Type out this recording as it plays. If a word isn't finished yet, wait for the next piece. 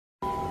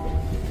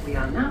We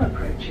are now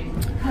approaching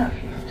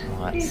Purfleet.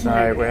 Right,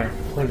 so we're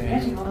pulling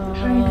getting on the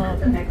train at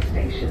the next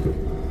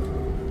station.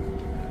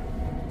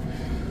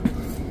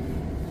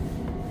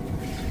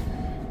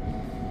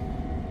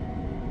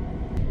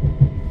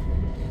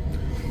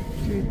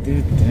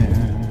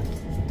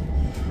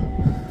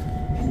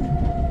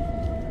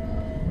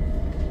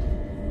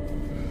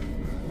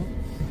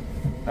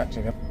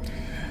 Actually,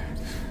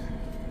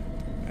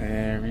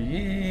 there he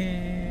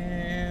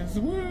is.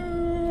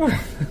 Woo!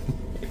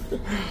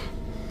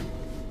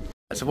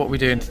 So what are we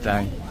doing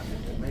today?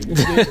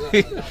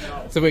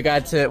 So we're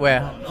going to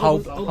where?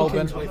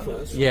 Holborn?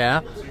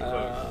 Yeah.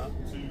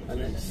 And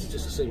it's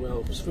just to see where I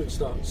was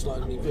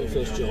starting my very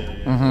first job.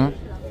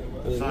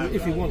 And then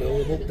if you want to,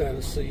 we'll walk down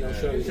and see. I'll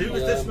show you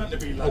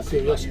the old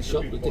curiosity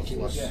shop with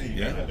Dickens.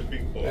 Yeah.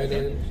 And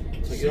then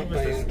take it up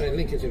down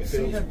Lincoln's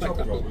Fields, back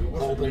up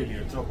Holborn,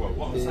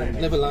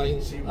 Lever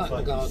Lane, up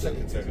the Garden,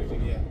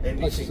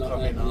 places like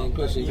that, and then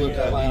gradually work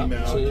our way up to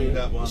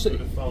the city.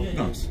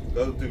 Nice. I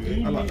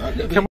like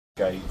that.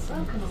 Gates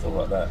and stuff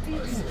like that.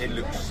 It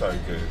looks so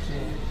good.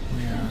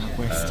 Yeah,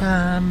 West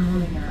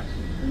Ham.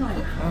 I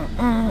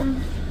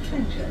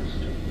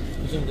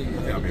think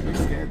I'd be a bit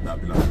scared.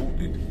 That'd be like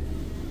haunted.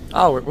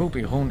 Oh, it will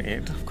be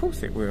haunted. Of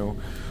course it will.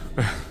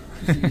 The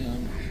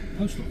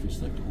post office,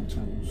 they've got all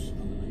tunnels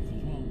underneath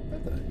as well.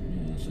 Have they?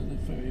 Yeah, so they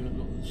ferry a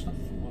lot of the stuff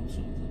from one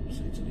side of the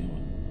city to the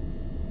other.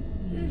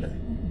 Really?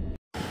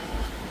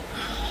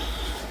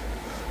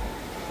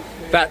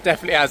 That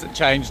definitely hasn't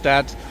changed,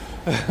 Dad.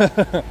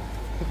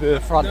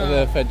 The front of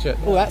the Fed.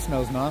 Oh, that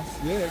smells nice.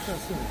 Yeah, it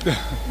does. They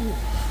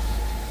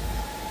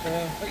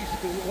used to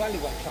do a little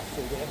alleyway cut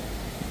through there.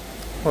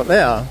 What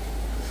they are?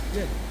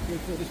 Yeah,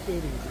 before this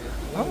building was here.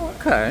 Oh,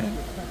 okay.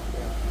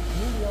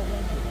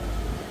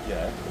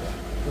 Yeah.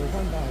 So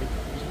one day, he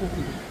was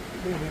walking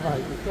really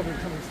late, he was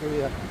coming through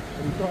here,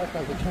 and he dived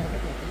over the counter.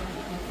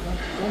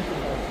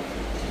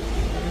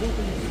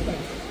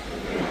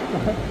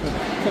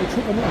 So he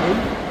took them out.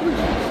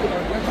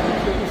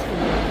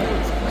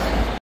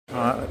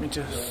 Alright, let me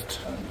just... Is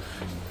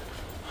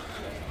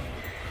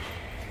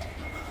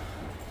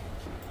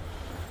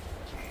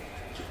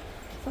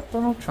that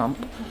Donald Trump?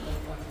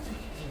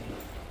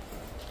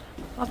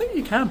 I think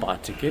you can buy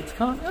tickets,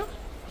 can't you?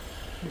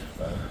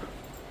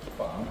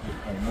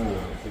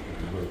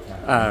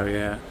 Oh,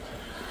 yeah.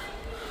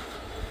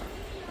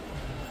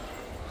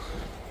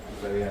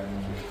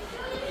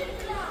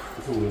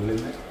 It's all a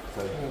limit,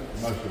 so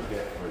most you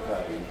get for a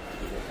day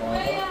is a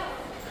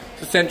 £5.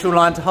 The Central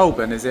Line to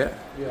Holborn, is it?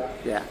 Yeah.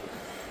 Yeah.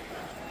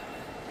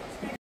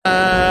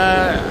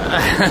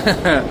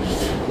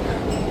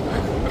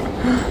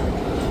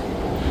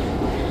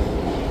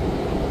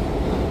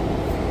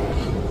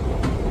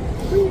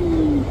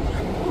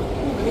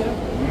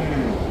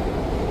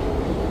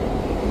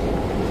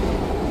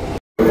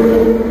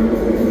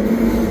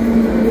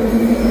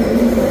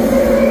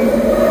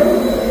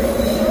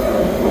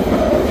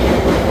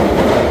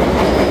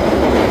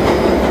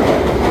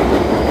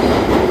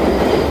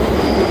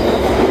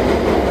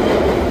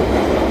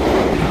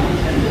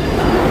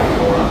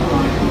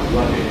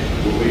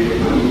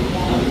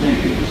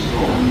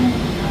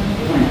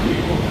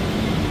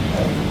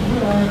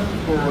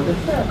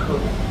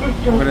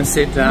 I'm going to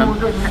sit down.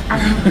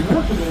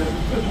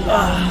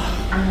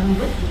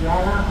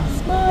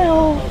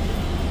 Smile.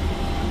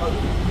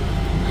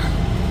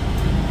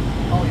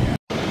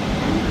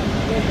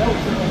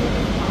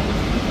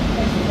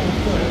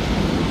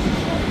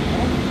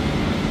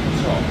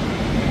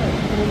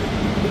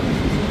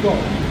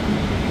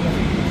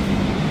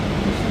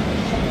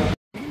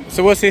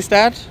 So what's this,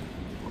 Dad?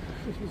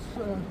 This was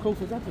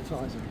Crawford's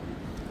advertising.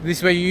 This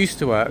is where you used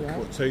to work? Yeah.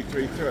 What,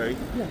 233?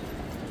 Yeah.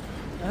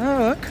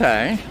 Oh,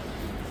 okay.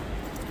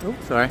 Oh,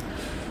 sorry. Do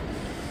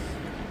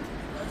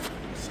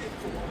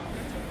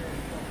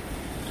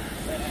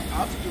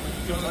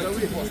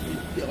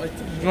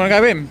you want to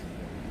go in?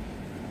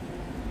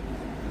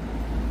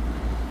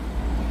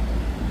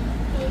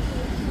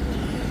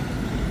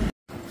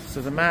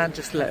 So the man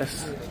just let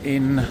us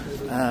in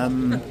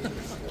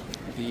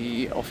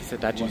the office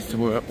that Dad used to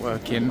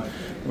work in.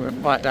 We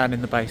went right down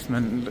in the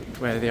basement and looked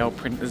where the old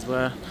printers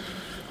were.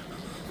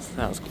 So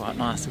that was quite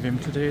nice of him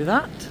to do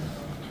that.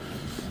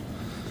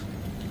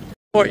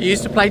 What, you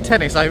used to play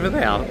tennis over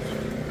there? Oh,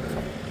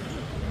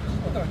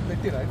 they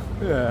did, eh?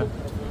 Yeah.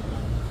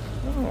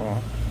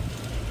 Oh.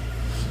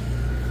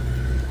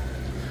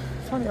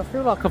 It's funny, I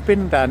feel like I've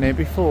been down here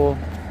before.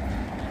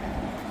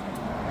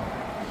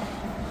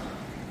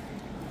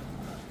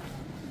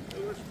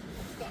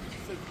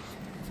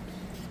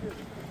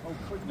 Oh,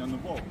 printing on the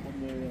wall, on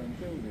the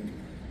building.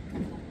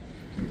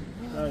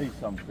 Say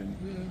something.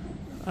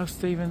 Oh,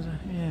 Stevens,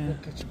 yeah.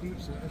 Catch a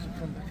glimpse of it as it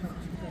come back up.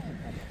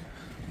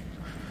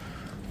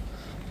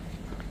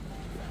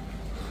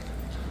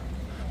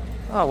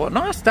 Oh, what a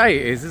nice day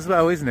it is as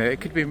well, isn't it?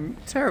 It could be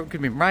terrible, it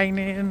could be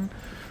raining,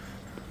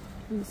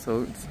 all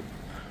sorts.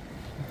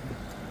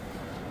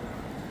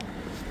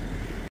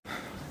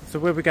 So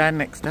where are we going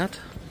next, Dad?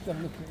 Have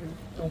a look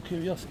at the old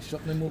curiosity shop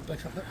and then walk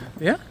back up that way.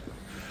 Yeah?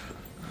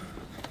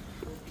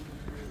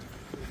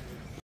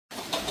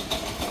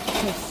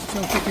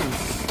 Charles Dickens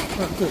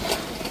book.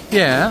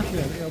 Yeah. Yeah,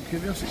 the old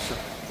curiosity shop.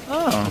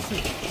 Oh.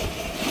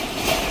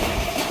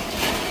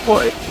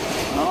 What?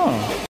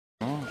 Oh.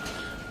 Oh.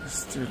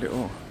 Let's do a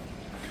little.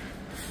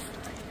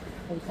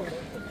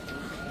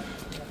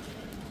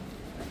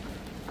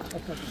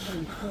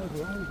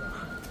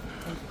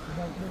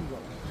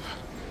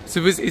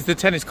 So is the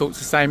tennis courts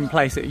the same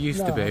place it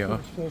used to be? Or?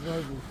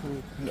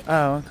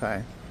 Oh,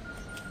 okay.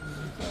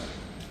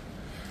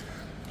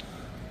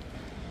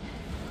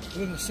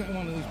 When I sat on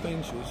one of these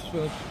benches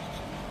when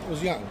I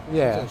was young,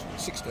 Yeah. I was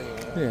 16 or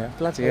whatever. Yeah,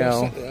 bloody I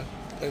hell. sat there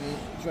and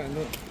ran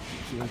up.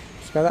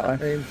 Let's go that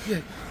way. And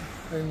yeah,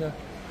 and well,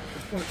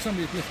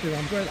 somebody had left their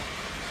umbrella.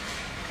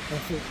 And I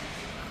thought,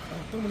 I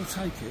don't want to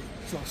take it,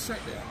 so I sat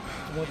there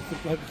and waited for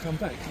the bloke to come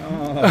back.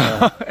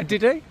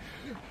 Did he?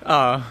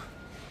 Oh.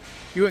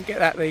 You wouldn't get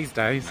that these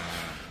days.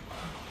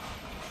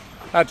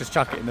 I'd just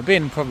chuck it in the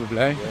bin, probably.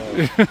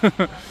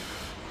 Yeah.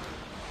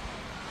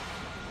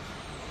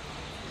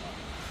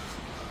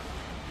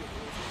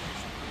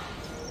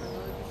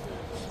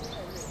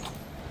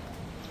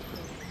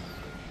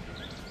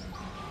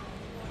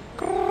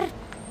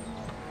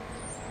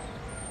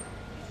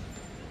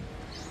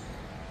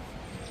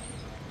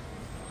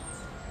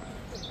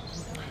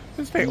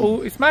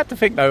 It's mad to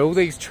think though, all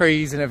these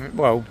trees and everything,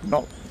 well,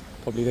 not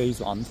probably these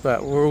ones,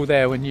 but we're all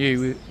there when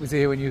you was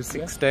here when you were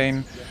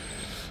 16.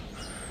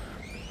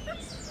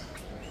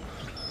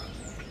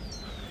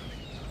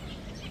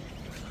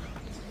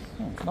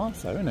 Oh, it's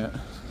nice though, isn't it?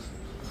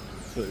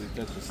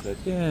 That's just said.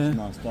 Yeah. It's a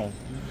nice day.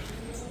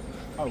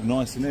 Oh,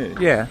 nice in here?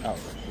 Yeah. Oh,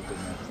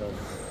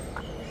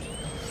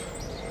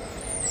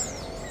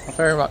 I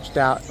very much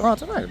doubt, well, I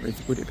don't know,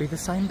 would it be the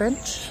same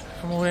bench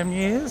from all them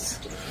years?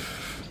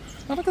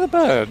 Oh, look at the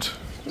bird.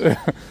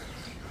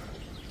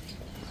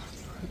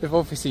 They're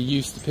obviously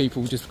used to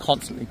people just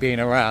constantly being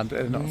around, but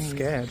they're not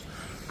scared.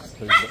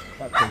 that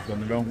thing's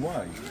gone the wrong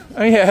way.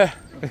 Oh yeah.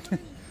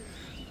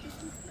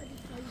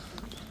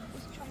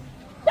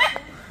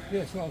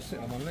 Yeah, so I was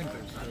sitting on my leg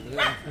bench over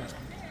there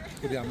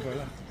with the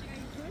umbrella.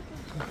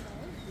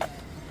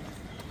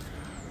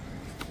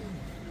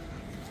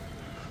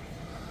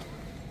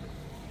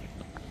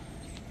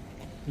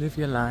 Live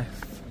your life.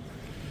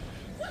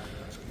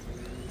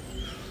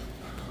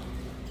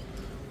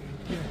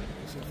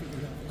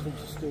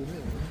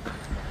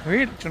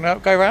 Really? Do you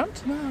want to go round?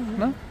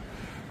 No.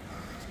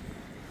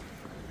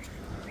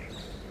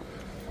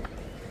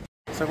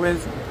 So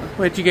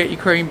where'd you get your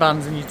cream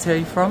buns and your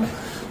tea from?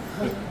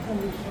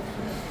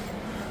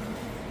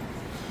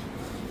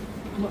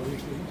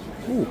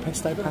 Ooh,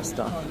 pesto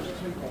pasta.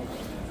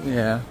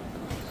 Yeah.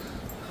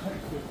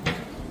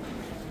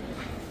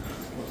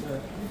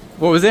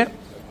 What was it?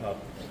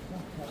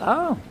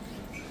 Oh.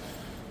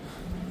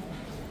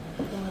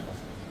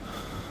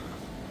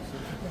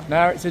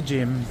 Now it's a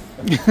gym.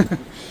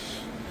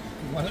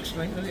 One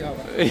extreme to the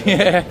other.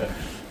 Yeah.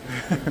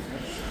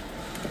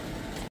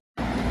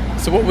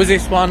 So what was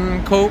this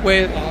one called?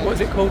 What was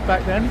it called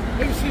back then?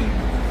 It was the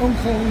Hong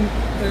Kong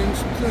and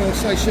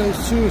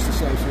Seychelles Tourist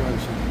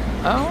Association.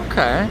 Oh,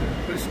 okay.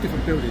 But it's a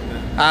different building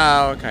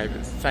now. Oh, okay, but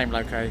it's the same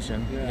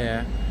location.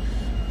 Yeah.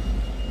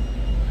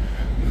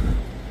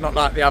 Not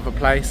like the other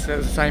place, it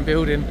was the same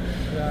building.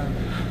 Yeah.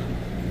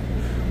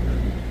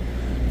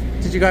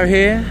 Did you go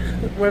here,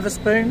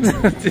 Wetherspoons?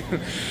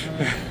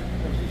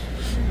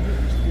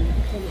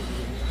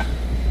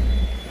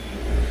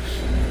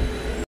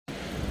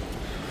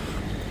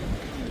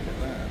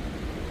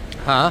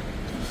 Huh?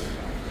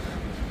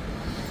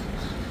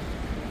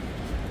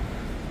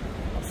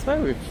 I swear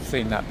we've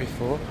seen that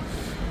before. I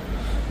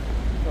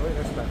think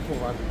that's about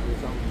 400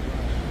 years old.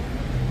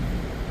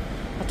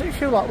 I do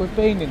feel like we've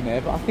been in there,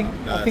 but I think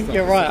it's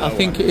you're not. right. I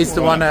think it is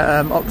the one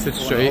at Oxford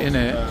Street, isn't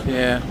it?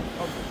 Yeah.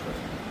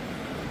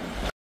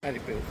 Had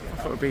it built. I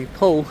thought it would be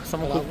Paul.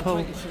 Someone Well, called Paul.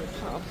 take you to a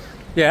pub.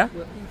 Yeah.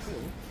 Working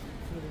through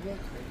the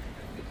workmen.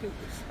 They built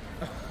this.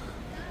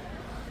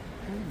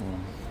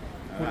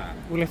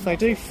 Well, if they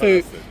do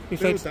food, if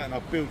Build that and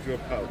I'll build you a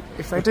pub.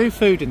 they do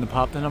food in the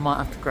pub, then I might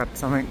have to grab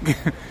something.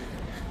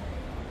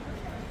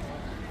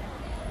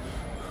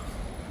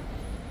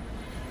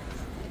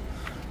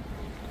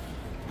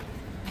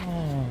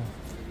 Oh.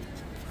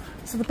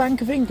 So the Bank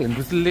of England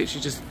was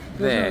literally just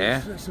there.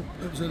 It was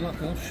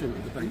like an offshoot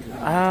of the Bank of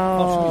England.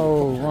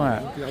 Oh,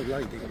 right. The old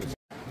lady.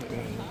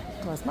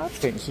 Well, it's mad to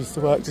think she used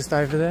to work just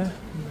over there.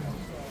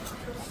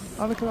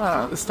 Oh, look at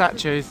that, the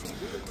statues.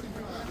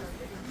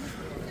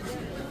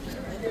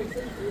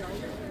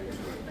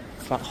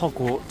 It's like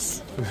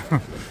Hogwarts.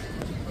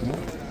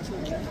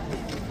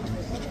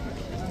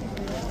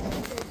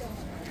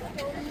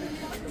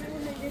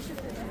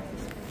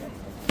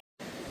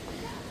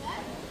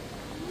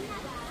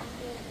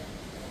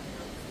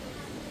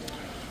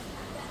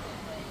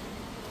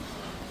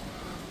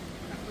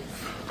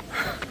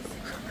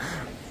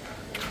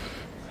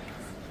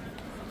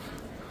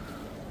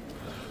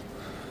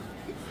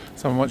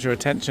 Someone wants your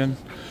attention.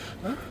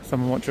 Huh?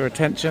 Someone wants your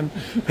attention.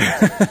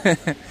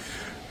 That's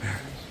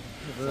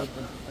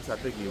how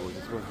big he was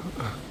as well.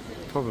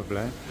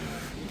 Probably.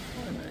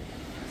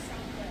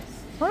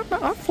 I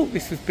thought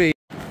this would be.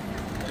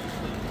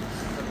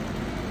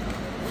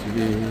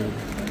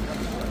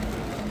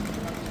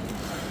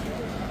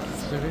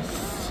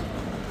 Lewis.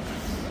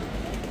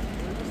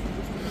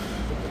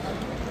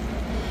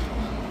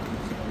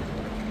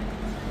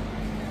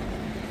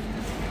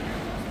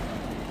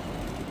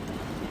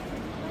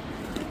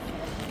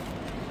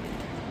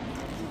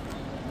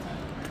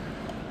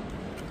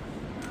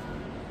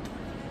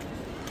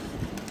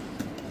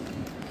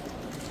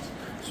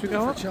 Should we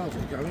go up? Charger,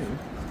 go in.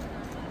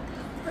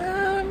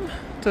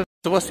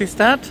 So what's this,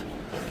 Dad?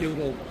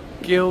 Guildhall.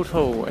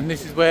 Guildhall, and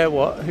this is where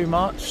what? Who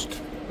marched?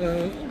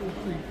 The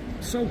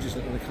soldiers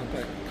that want to come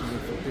back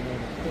from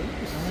behind.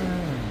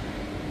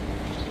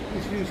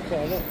 It's used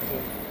quite a lot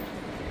for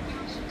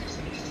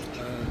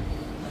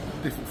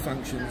different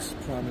functions,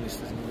 prime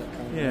ministers and all that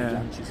kind of Yeah.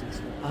 lunches and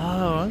stuff.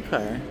 Oh,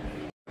 okay.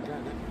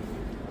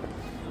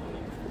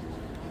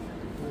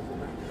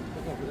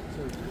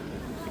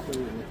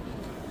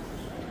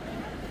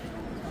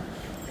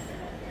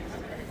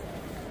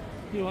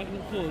 You like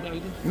not bored,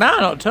 Aidan? No,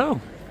 not at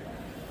all.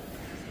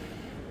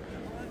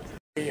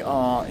 We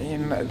are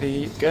in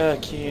the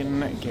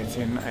Gherkin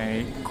getting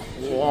a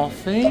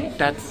coffee.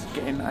 Dad's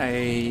getting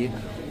a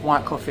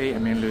white coffee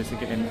and me and Lewis are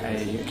getting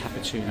a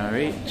cappuccino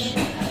each.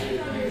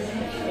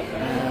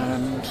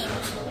 And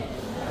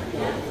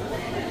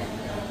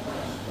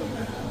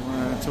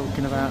we're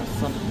talking about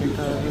something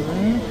over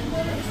there.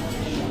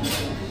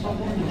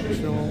 Not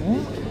sure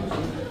what.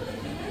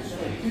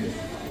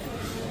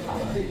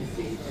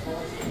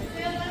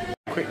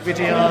 Quick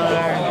video.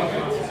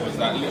 Was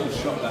that little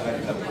shop that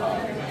had the pub?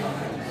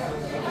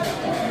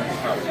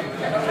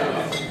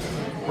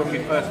 When we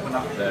first went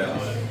up there,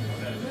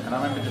 and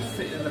I remember just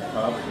sitting in the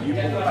pub, you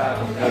bought a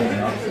bag of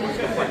walnuts, and we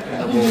got back in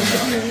the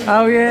walnuts.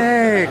 Oh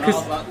yeah, And I because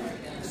was like,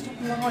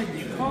 stop lying,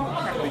 you can't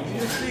crack on, you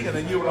just sing, and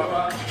then you were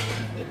like,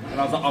 and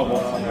I was like, I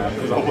want some now,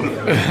 because I would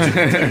have.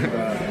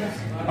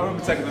 I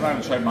remember taking them home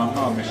and showing my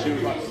mum, and she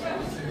was like,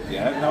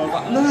 yeah, and I was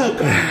like, look!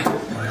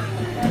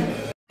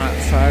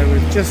 so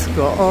we've just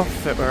got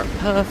off that we're at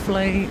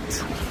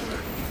Purfleet,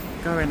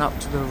 going up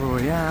to the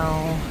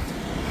Royale.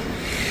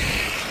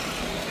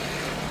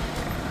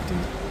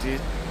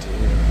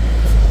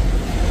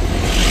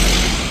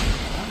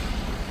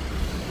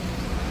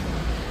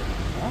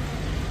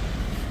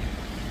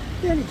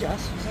 Yeah,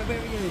 just. So where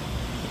are you?